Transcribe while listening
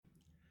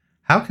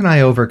How can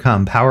I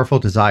overcome powerful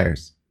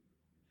desires?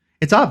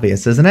 It's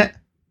obvious, isn't it?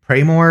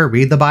 Pray more,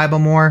 read the Bible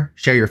more,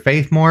 share your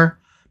faith more,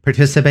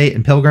 participate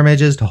in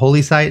pilgrimages to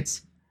holy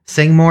sites,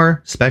 sing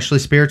more, especially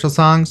spiritual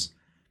songs.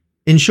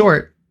 In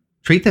short,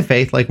 treat the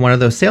faith like one of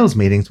those sales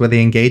meetings where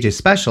they engage a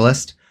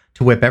specialist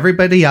to whip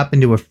everybody up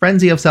into a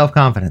frenzy of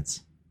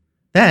self-confidence.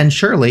 Then,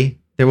 surely,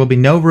 there will be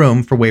no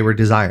room for wayward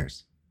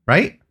desires,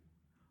 right?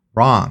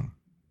 Wrong.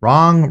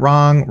 Wrong,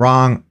 wrong,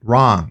 wrong,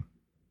 wrong.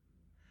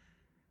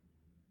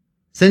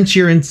 Since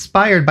you're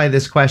inspired by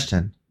this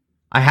question,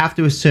 I have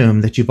to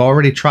assume that you've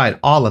already tried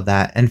all of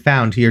that and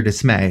found to your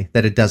dismay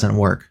that it doesn't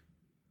work.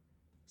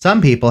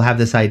 Some people have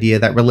this idea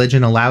that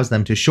religion allows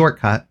them to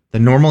shortcut the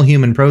normal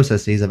human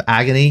processes of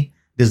agony,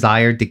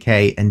 desire,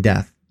 decay, and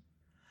death.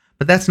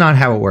 But that's not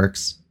how it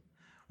works.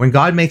 When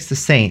God makes the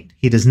saint,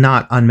 he does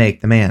not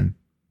unmake the man.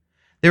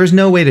 There is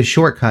no way to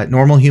shortcut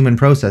normal human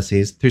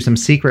processes through some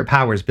secret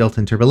powers built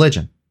into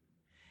religion.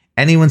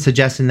 Anyone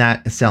suggesting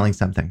that is selling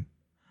something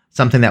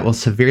that will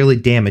severely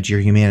damage your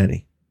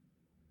humanity.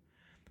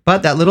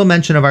 But that little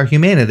mention of our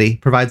humanity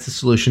provides the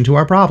solution to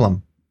our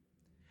problem.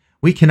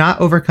 We cannot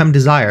overcome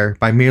desire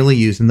by merely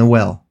using the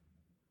will.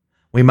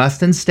 We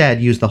must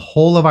instead use the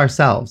whole of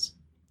ourselves,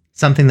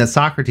 something that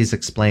Socrates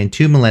explained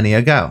 2 millennia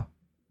ago.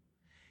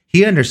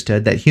 He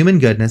understood that human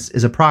goodness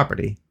is a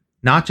property,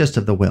 not just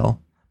of the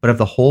will, but of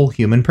the whole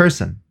human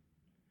person.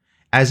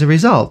 As a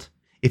result,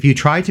 if you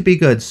try to be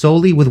good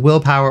solely with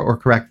willpower or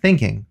correct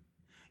thinking,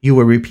 you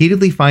will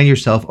repeatedly find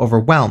yourself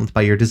overwhelmed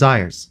by your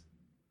desires.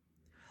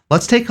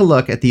 Let's take a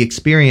look at the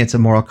experience of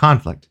moral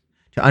conflict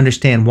to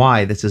understand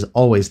why this is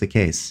always the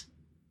case.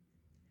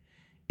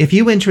 If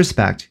you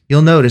introspect,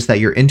 you'll notice that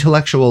your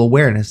intellectual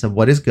awareness of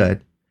what is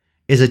good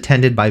is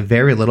attended by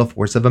very little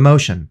force of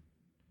emotion.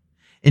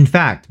 In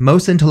fact,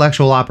 most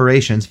intellectual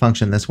operations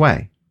function this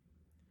way.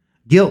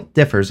 Guilt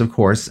differs, of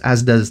course,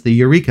 as does the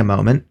eureka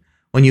moment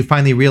when you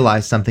finally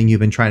realize something you've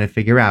been trying to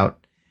figure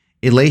out,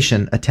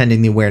 elation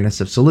attending the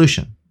awareness of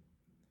solution.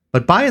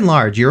 But by and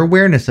large, your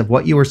awareness of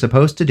what you are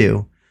supposed to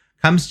do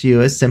comes to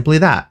you as simply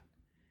that,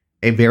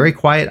 a very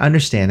quiet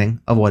understanding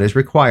of what is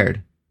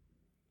required.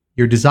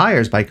 Your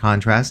desires, by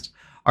contrast,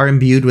 are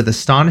imbued with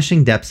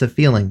astonishing depths of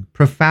feeling,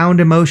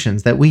 profound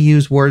emotions that we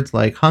use words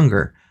like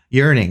hunger,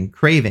 yearning,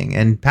 craving,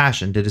 and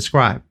passion to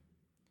describe.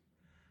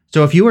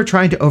 So if you are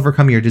trying to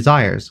overcome your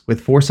desires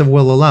with force of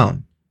will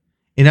alone,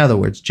 in other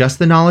words, just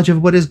the knowledge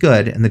of what is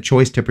good and the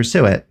choice to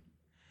pursue it,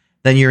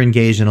 then you're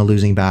engaged in a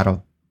losing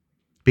battle,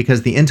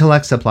 because the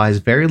intellect supplies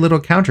very little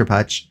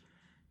counterpunch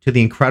to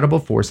the incredible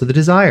force of the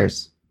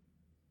desires.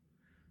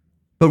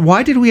 But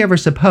why did we ever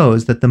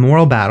suppose that the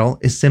moral battle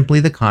is simply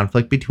the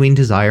conflict between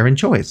desire and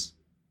choice?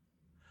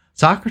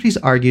 Socrates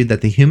argued that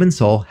the human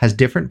soul has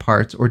different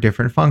parts or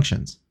different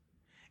functions.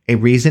 A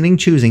reasoning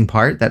choosing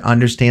part that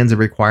understands the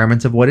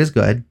requirements of what is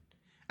good,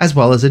 as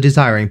well as a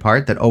desiring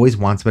part that always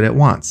wants what it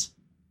wants.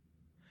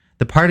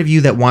 The part of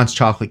you that wants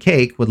chocolate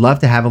cake would love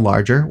to have a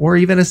larger or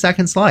even a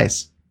second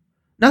slice.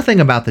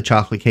 Nothing about the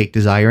chocolate cake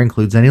desire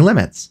includes any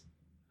limits.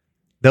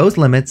 Those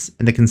limits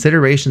and the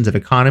considerations of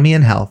economy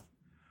and health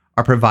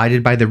are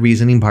provided by the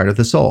reasoning part of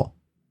the soul.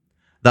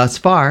 Thus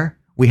far,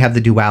 we have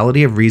the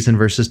duality of reason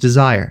versus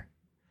desire,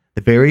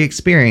 the very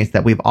experience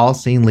that we've all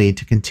seen lead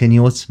to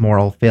continuous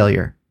moral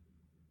failure.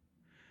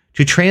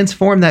 To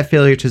transform that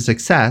failure to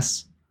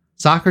success,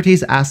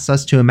 Socrates asks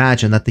us to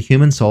imagine that the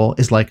human soul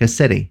is like a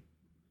city.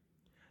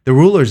 The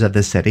rulers of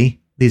the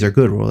city, these are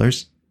good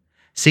rulers,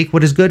 seek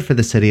what is good for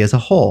the city as a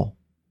whole,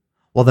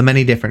 while the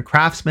many different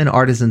craftsmen,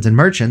 artisans, and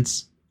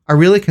merchants are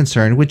really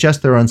concerned with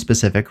just their own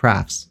specific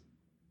crafts.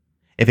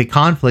 If a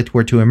conflict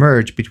were to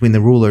emerge between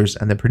the rulers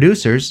and the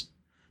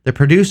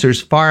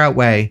producers far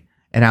outweigh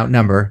and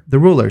outnumber the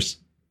rulers.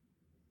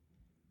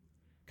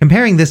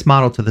 Comparing this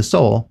model to the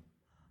soul,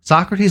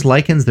 Socrates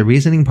likens the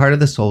reasoning part of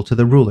the soul to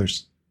the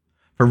rulers,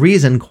 for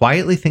reason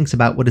quietly thinks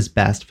about what is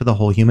best for the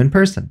whole human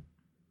person.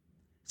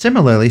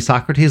 Similarly,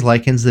 Socrates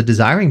likens the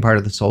desiring part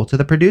of the soul to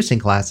the producing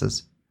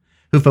classes,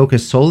 who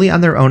focus solely on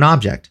their own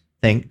object,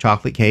 think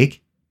chocolate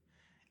cake,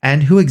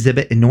 and who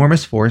exhibit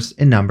enormous force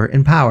in number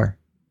and power.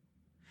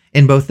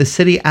 In both the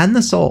city and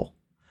the soul,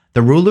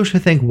 the rulers who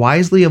think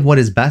wisely of what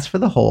is best for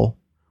the whole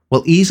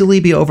will easily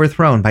be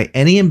overthrown by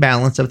any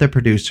imbalance of the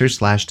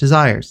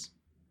producers/desires.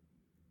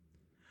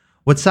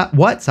 What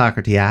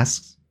Socrates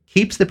asks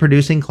keeps the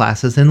producing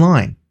classes in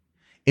line,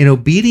 in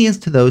obedience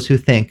to those who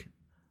think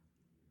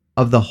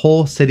of the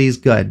whole city's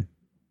good.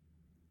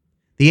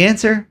 The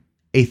answer?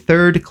 A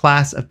third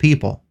class of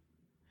people.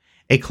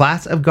 A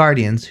class of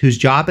guardians whose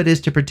job it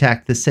is to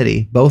protect the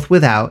city both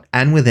without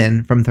and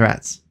within from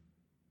threats.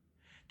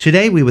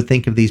 Today we would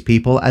think of these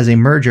people as a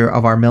merger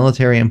of our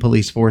military and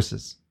police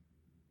forces.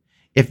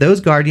 If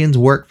those guardians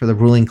work for the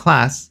ruling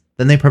class,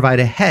 then they provide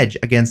a hedge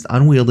against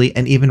unwieldy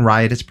and even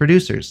riotous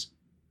producers.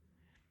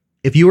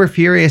 If you were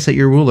furious at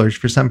your rulers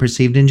for some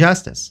perceived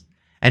injustice,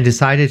 and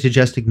decided to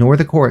just ignore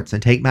the courts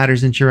and take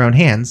matters into your own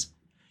hands,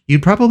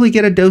 you'd probably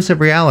get a dose of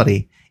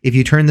reality if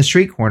you turned the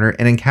street corner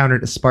and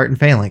encountered a Spartan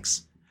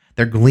phalanx,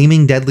 their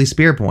gleaming deadly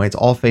spear points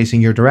all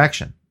facing your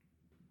direction.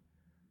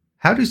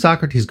 How do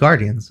Socrates'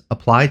 guardians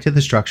apply to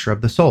the structure of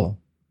the soul?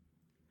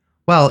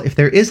 Well, if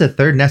there is a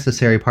third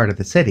necessary part of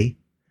the city,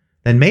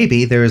 then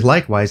maybe there is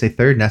likewise a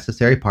third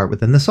necessary part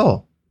within the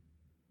soul.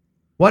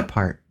 What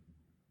part?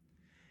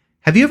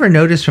 Have you ever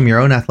noticed from your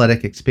own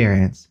athletic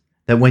experience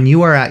that when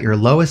you are at your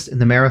lowest in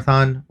the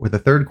marathon or the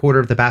third quarter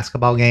of the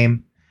basketball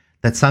game,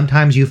 that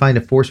sometimes you find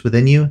a force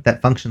within you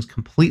that functions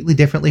completely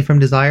differently from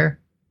desire?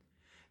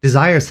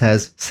 Desire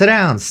says, sit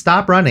down,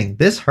 stop running,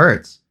 this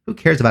hurts. Who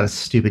cares about a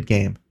stupid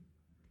game?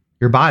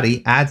 Your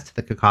body adds to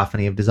the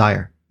cacophony of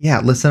desire. Yeah,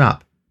 listen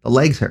up. The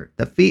legs hurt,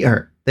 the feet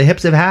hurt, the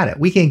hips have had it,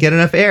 we can't get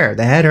enough air,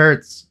 the head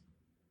hurts.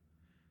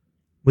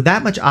 With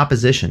that much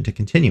opposition to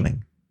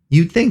continuing,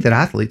 you'd think that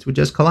athletes would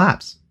just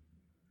collapse.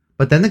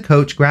 But then the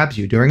coach grabs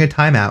you during a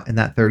timeout in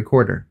that third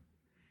quarter.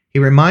 He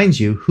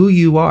reminds you who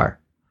you are,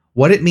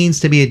 what it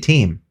means to be a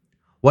team,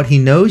 what he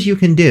knows you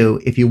can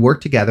do if you work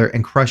together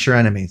and crush your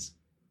enemies,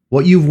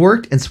 what you've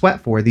worked and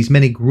sweat for these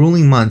many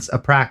grueling months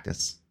of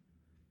practice.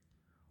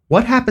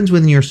 What happens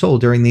within your soul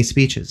during these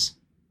speeches?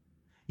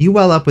 You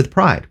well up with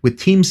pride, with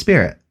team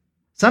spirit,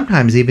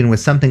 sometimes even with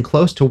something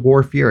close to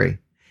war fury,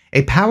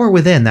 a power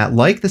within that,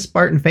 like the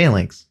Spartan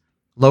phalanx,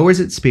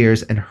 lowers its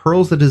spears and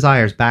hurls the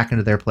desires back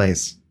into their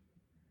place.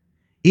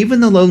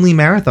 Even the lonely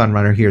marathon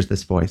runner hears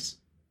this voice,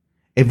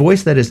 a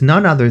voice that is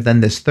none other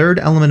than this third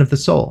element of the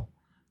soul,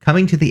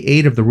 coming to the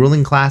aid of the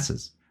ruling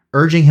classes,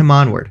 urging him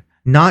onward,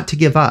 not to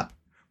give up,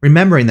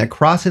 remembering that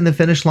crossing the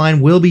finish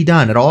line will be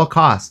done at all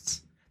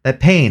costs, that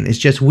pain is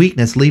just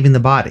weakness leaving the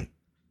body,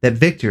 that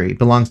victory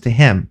belongs to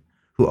him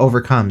who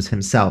overcomes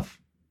himself.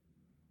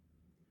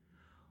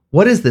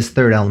 What is this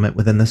third element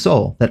within the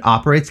soul that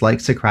operates like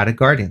Socratic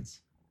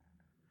guardians?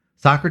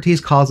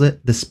 Socrates calls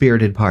it the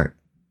spirited part.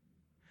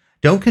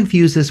 Don't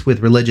confuse this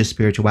with religious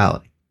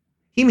spirituality.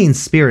 He means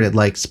spirited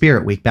like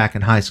Spirit Week back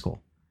in high school,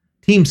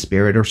 team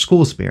spirit or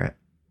school spirit.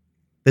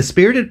 The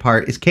spirited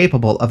part is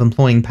capable of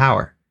employing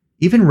power,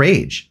 even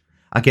rage,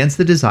 against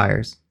the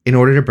desires in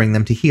order to bring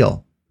them to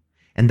heel.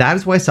 And that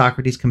is why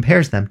Socrates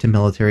compares them to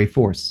military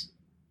force.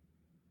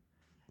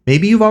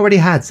 Maybe you've already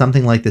had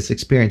something like this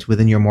experience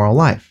within your moral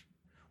life,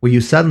 where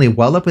you suddenly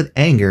well up with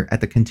anger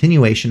at the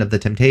continuation of the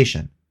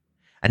temptation,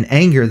 an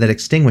anger that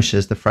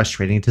extinguishes the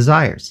frustrating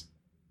desires.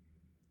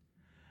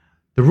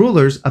 The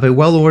rulers of a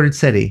well-ordered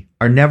city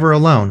are never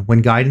alone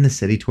when guiding the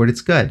city toward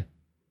its good.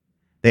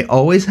 They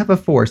always have a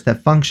force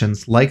that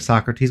functions like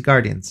Socrates'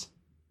 guardians.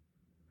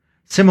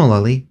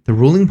 Similarly, the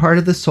ruling part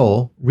of the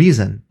soul,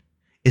 reason,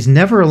 is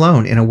never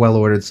alone in a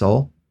well-ordered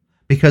soul,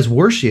 because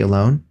were she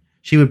alone,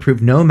 she would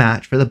prove no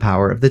match for the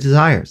power of the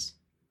desires.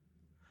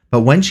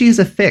 But when she is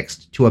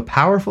affixed to a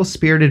powerful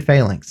spirited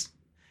phalanx,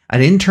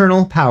 an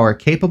internal power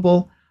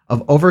capable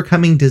of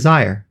overcoming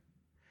desire,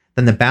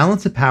 then the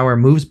balance of power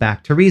moves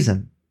back to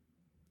reason.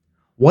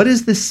 What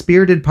is this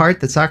spirited part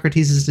that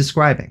Socrates is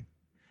describing,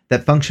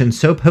 that functions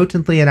so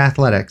potently in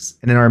athletics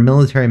and in our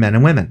military men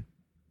and women?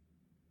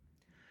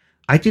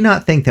 I do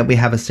not think that we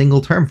have a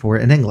single term for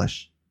it in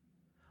English,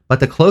 but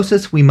the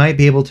closest we might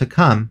be able to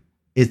come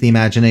is the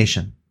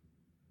imagination.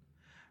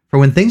 For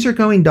when things are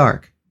going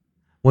dark,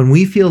 when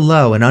we feel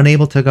low and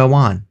unable to go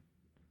on,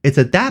 it's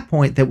at that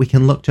point that we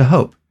can look to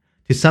hope,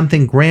 to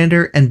something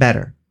grander and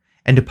better,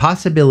 and to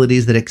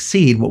possibilities that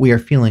exceed what we are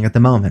feeling at the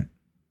moment.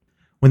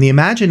 When the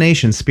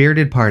imagination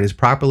spirited part is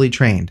properly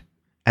trained,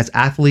 as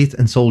athletes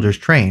and soldiers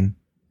train,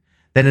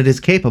 then it is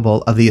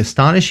capable of the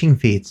astonishing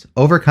feats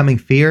overcoming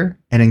fear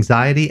and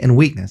anxiety and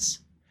weakness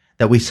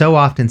that we so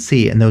often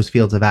see in those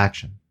fields of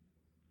action.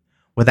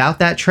 Without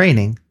that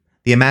training,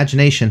 the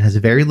imagination has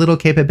very little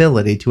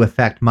capability to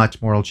effect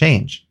much moral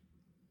change.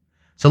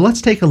 So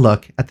let's take a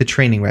look at the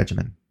training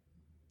regimen.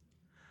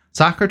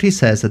 Socrates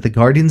says that the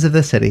guardians of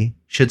the city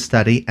should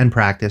study and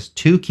practice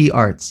two key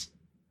arts,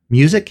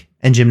 music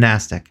and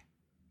gymnastic.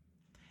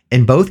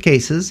 In both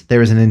cases,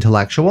 there is an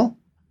intellectual,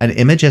 an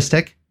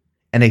imagistic,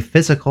 and a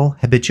physical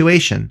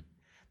habituation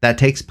that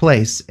takes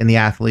place in the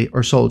athlete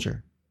or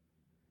soldier.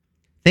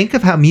 Think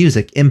of how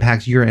music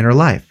impacts your inner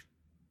life.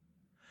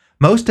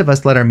 Most of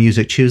us let our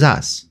music choose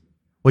us,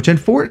 which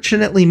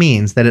unfortunately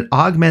means that it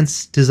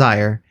augments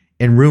desire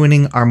in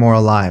ruining our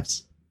moral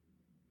lives.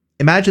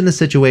 Imagine the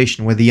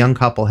situation where the young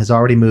couple has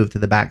already moved to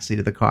the back seat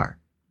of the car.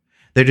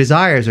 Their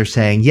desires are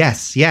saying,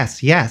 yes,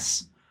 yes,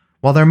 yes,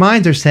 while their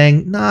minds are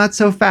saying, not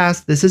so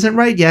fast, this isn't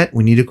right yet,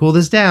 we need to cool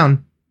this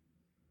down.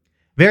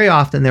 Very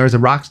often there is a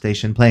rock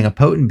station playing a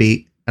potent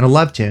beat and a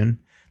love tune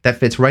that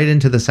fits right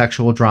into the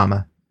sexual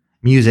drama,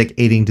 music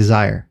aiding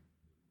desire.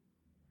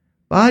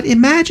 But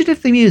imagine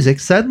if the music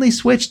suddenly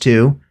switched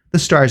to the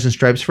Stars and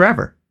Stripes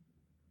Forever.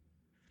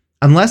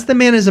 Unless the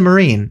man is a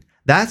Marine,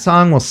 that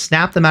song will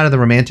snap them out of the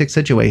romantic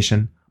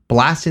situation,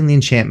 blasting the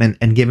enchantment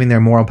and giving their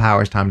moral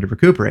powers time to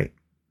recuperate.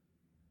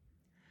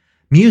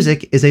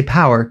 Music is a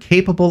power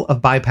capable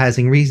of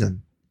bypassing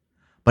reason,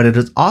 but it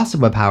is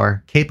also a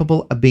power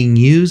capable of being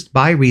used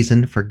by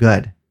reason for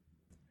good.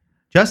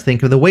 Just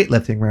think of the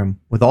weightlifting room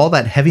with all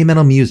that heavy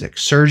metal music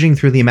surging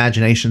through the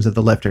imaginations of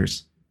the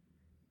lifters.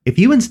 If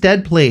you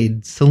instead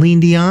played Celine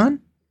Dion,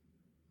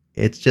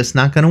 it's just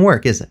not going to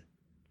work, is it?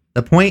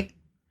 The point?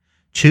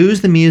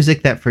 Choose the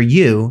music that for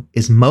you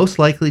is most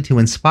likely to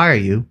inspire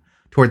you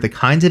toward the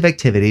kinds of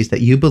activities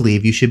that you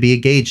believe you should be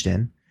engaged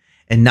in,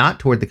 and not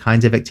toward the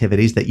kinds of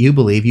activities that you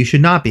believe you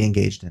should not be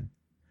engaged in.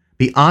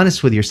 Be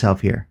honest with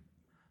yourself here.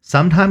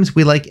 Sometimes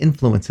we like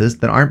influences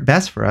that aren't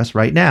best for us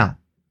right now.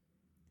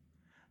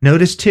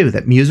 Notice too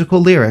that musical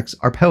lyrics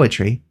are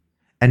poetry,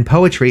 and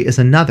poetry is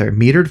another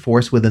metered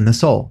force within the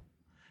soul,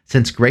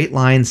 since great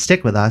lines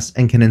stick with us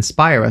and can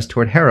inspire us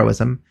toward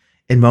heroism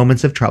in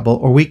moments of trouble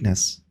or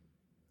weakness.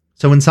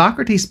 So when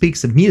Socrates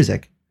speaks of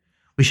music,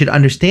 we should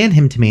understand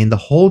him to mean the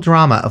whole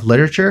drama of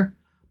literature,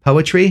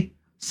 poetry,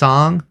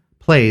 song,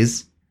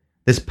 plays,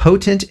 this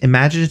potent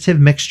imaginative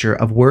mixture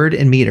of word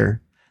and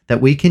meter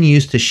that we can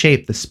use to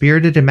shape the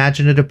spirited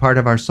imaginative part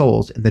of our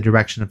souls in the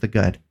direction of the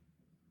good.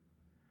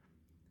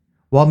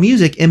 While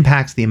music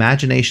impacts the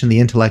imagination,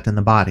 the intellect, and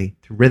the body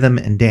through rhythm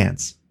and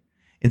dance,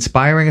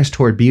 inspiring us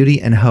toward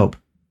beauty and hope,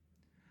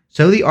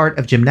 so the art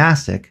of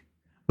gymnastic,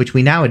 which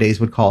we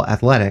nowadays would call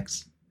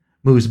athletics,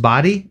 moves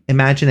body,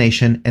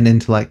 imagination, and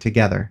intellect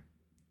together.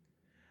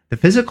 The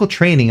physical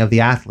training of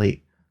the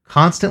athlete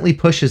constantly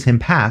pushes him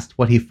past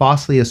what he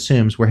falsely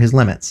assumes were his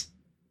limits.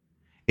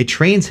 It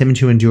trains him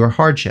to endure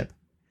hardship,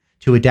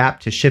 to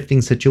adapt to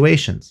shifting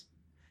situations,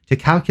 to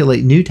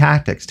calculate new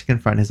tactics to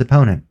confront his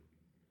opponent.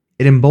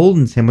 It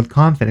emboldens him with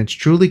confidence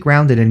truly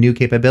grounded in new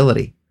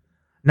capability,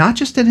 not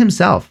just in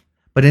himself,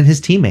 but in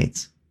his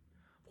teammates.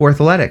 For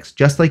athletics,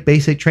 just like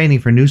basic training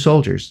for new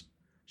soldiers,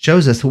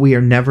 shows us that we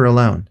are never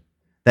alone,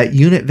 that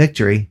unit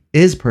victory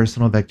is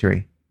personal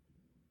victory.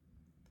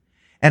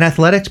 And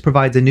athletics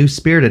provides a new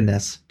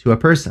spiritedness to a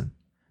person,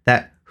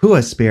 that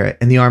hua spirit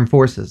in the armed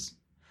forces,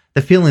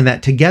 the feeling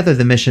that together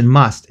the mission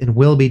must and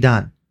will be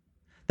done,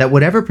 that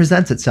whatever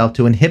presents itself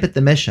to inhibit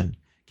the mission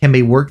can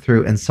be worked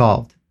through and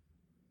solved.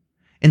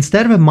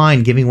 Instead of a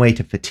mind giving way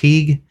to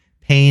fatigue,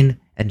 pain,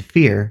 and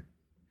fear,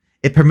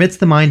 it permits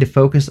the mind to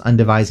focus on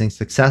devising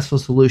successful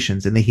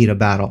solutions in the heat of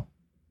battle.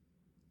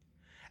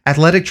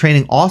 Athletic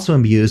training also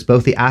imbues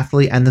both the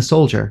athlete and the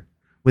soldier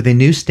with a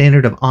new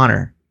standard of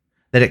honor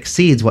that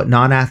exceeds what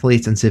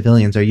non-athletes and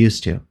civilians are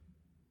used to.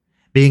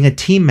 Being a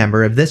team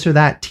member of this or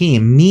that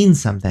team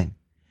means something,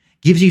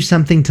 gives you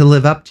something to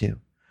live up to,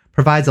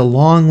 provides a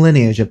long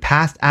lineage of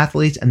past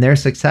athletes and their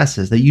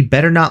successes that you'd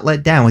better not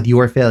let down with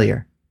your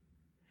failure.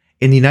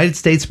 In the United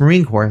States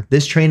Marine Corps,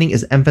 this training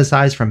is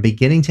emphasized from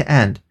beginning to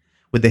end,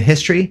 with the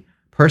history,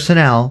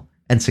 personnel,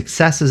 and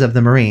successes of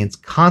the Marines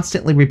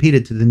constantly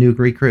repeated to the new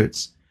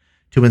recruits,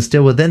 to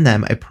instill within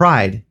them a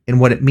pride in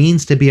what it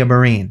means to be a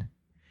Marine,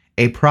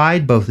 a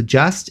pride both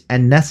just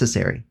and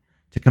necessary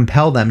to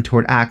compel them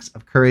toward acts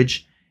of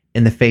courage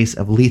in the face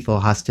of lethal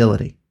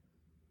hostility.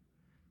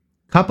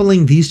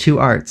 Coupling these two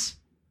arts,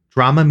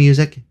 drama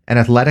music and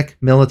athletic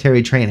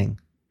military training,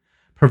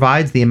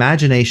 provides the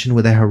imagination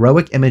with a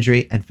heroic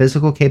imagery and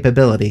physical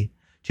capability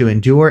to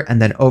endure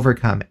and then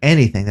overcome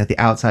anything that the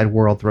outside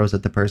world throws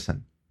at the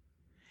person.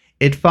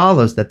 It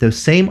follows that those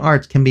same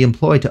arts can be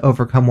employed to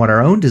overcome what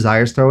our own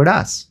desires throw at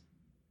us.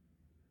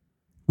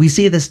 We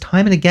see this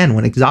time and again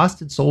when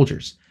exhausted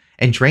soldiers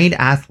and trained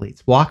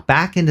athletes walk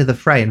back into the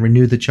fray and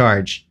renew the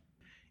charge.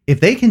 If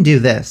they can do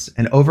this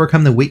and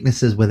overcome the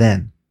weaknesses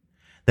within,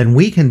 then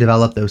we can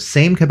develop those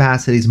same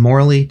capacities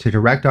morally to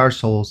direct our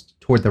souls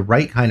toward the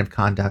right kind of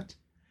conduct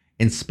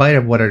in spite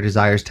of what our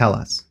desires tell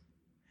us.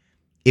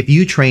 If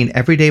you train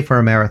every day for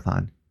a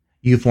marathon,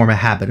 you form a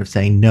habit of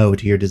saying no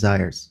to your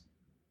desires.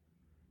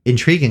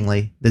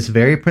 Intriguingly, this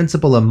very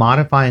principle of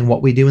modifying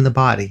what we do in the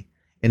body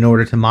in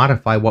order to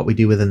modify what we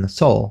do within the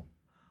soul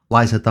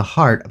lies at the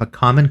heart of a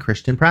common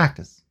Christian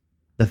practice,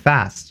 the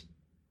fast.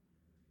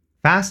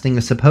 Fasting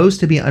is supposed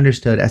to be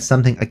understood as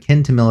something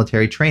akin to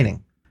military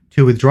training,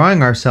 to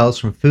withdrawing ourselves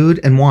from food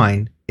and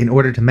wine in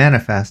order to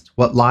manifest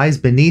what lies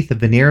beneath the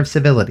veneer of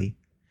civility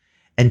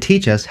and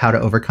teach us how to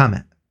overcome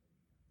it.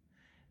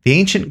 The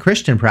ancient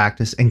Christian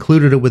practice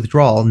included a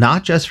withdrawal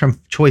not just from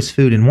choice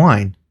food and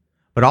wine,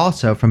 but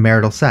also from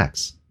marital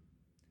sex,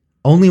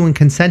 only when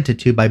consented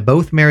to by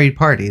both married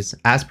parties,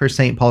 as per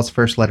St. Paul's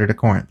first letter to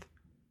Corinth.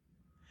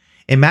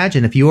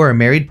 Imagine if you are a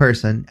married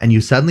person and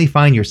you suddenly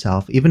find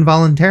yourself, even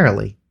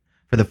voluntarily,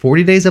 for the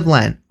 40 days of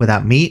Lent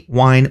without meat,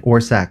 wine, or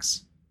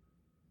sex.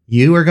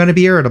 You are going to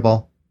be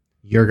irritable.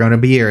 You're going to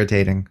be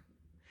irritating.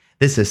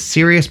 This is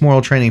serious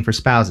moral training for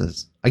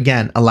spouses,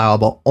 again,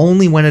 allowable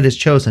only when it is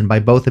chosen by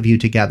both of you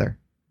together.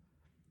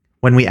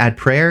 When we add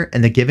prayer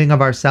and the giving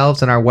of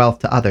ourselves and our wealth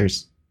to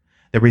others,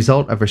 the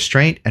result of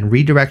restraint and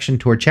redirection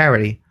toward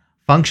charity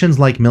functions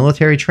like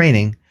military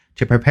training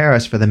to prepare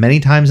us for the many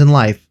times in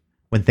life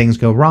when things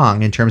go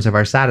wrong in terms of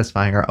our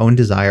satisfying our own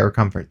desire or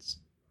comforts.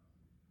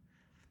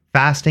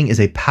 Fasting is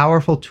a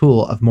powerful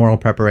tool of moral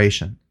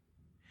preparation,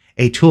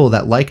 a tool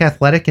that, like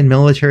athletic and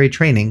military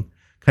training,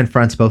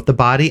 confronts both the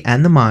body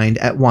and the mind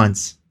at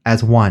once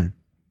as one.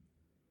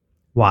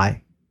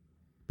 Why?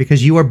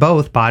 Because you are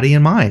both body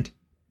and mind.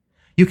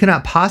 You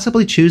cannot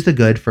possibly choose the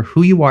good for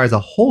who you are as a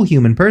whole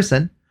human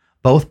person,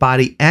 both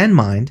body and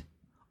mind,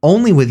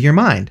 only with your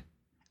mind,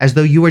 as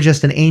though you were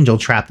just an angel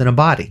trapped in a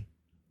body.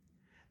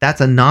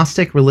 That's a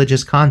Gnostic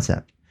religious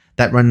concept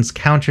that runs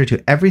counter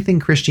to everything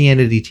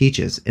Christianity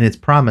teaches in its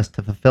promise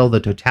to fulfill the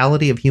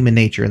totality of human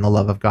nature in the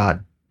love of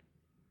God.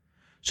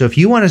 So if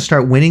you want to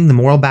start winning the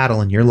moral battle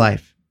in your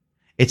life,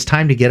 it's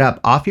time to get up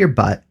off your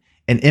butt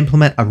and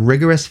implement a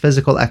rigorous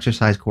physical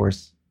exercise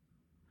course.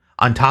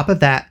 On top of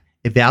that,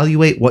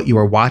 evaluate what you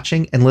are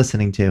watching and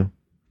listening to,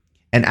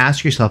 and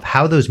ask yourself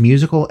how those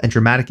musical and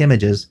dramatic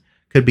images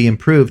could be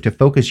improved to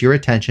focus your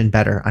attention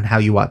better on how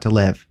you ought to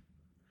live.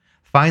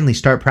 Finally,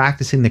 start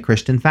practicing the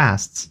Christian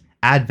fasts,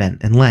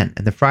 Advent and Lent,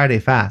 and the Friday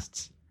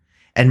fasts,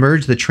 and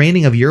merge the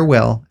training of your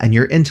will and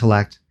your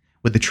intellect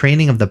with the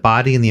training of the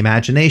body and the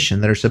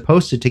imagination that are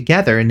supposed to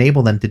together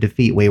enable them to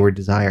defeat wayward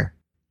desire.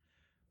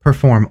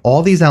 Perform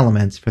all these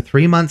elements for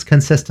 3 months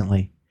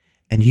consistently,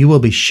 and you will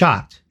be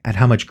shocked at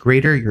how much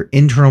greater your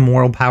internal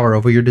moral power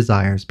over your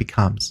desires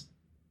becomes.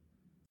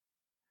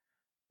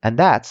 And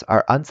that's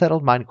our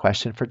unsettled mind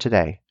question for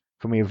today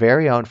from your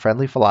very own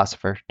friendly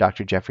philosopher,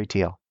 Dr. Jeffrey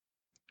Tiel.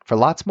 For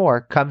lots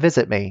more, come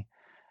visit me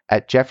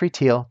at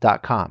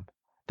jeffreytiel.com.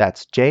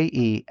 That's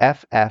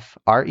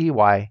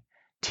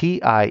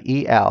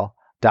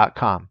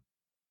JEFFREYTIEL.com.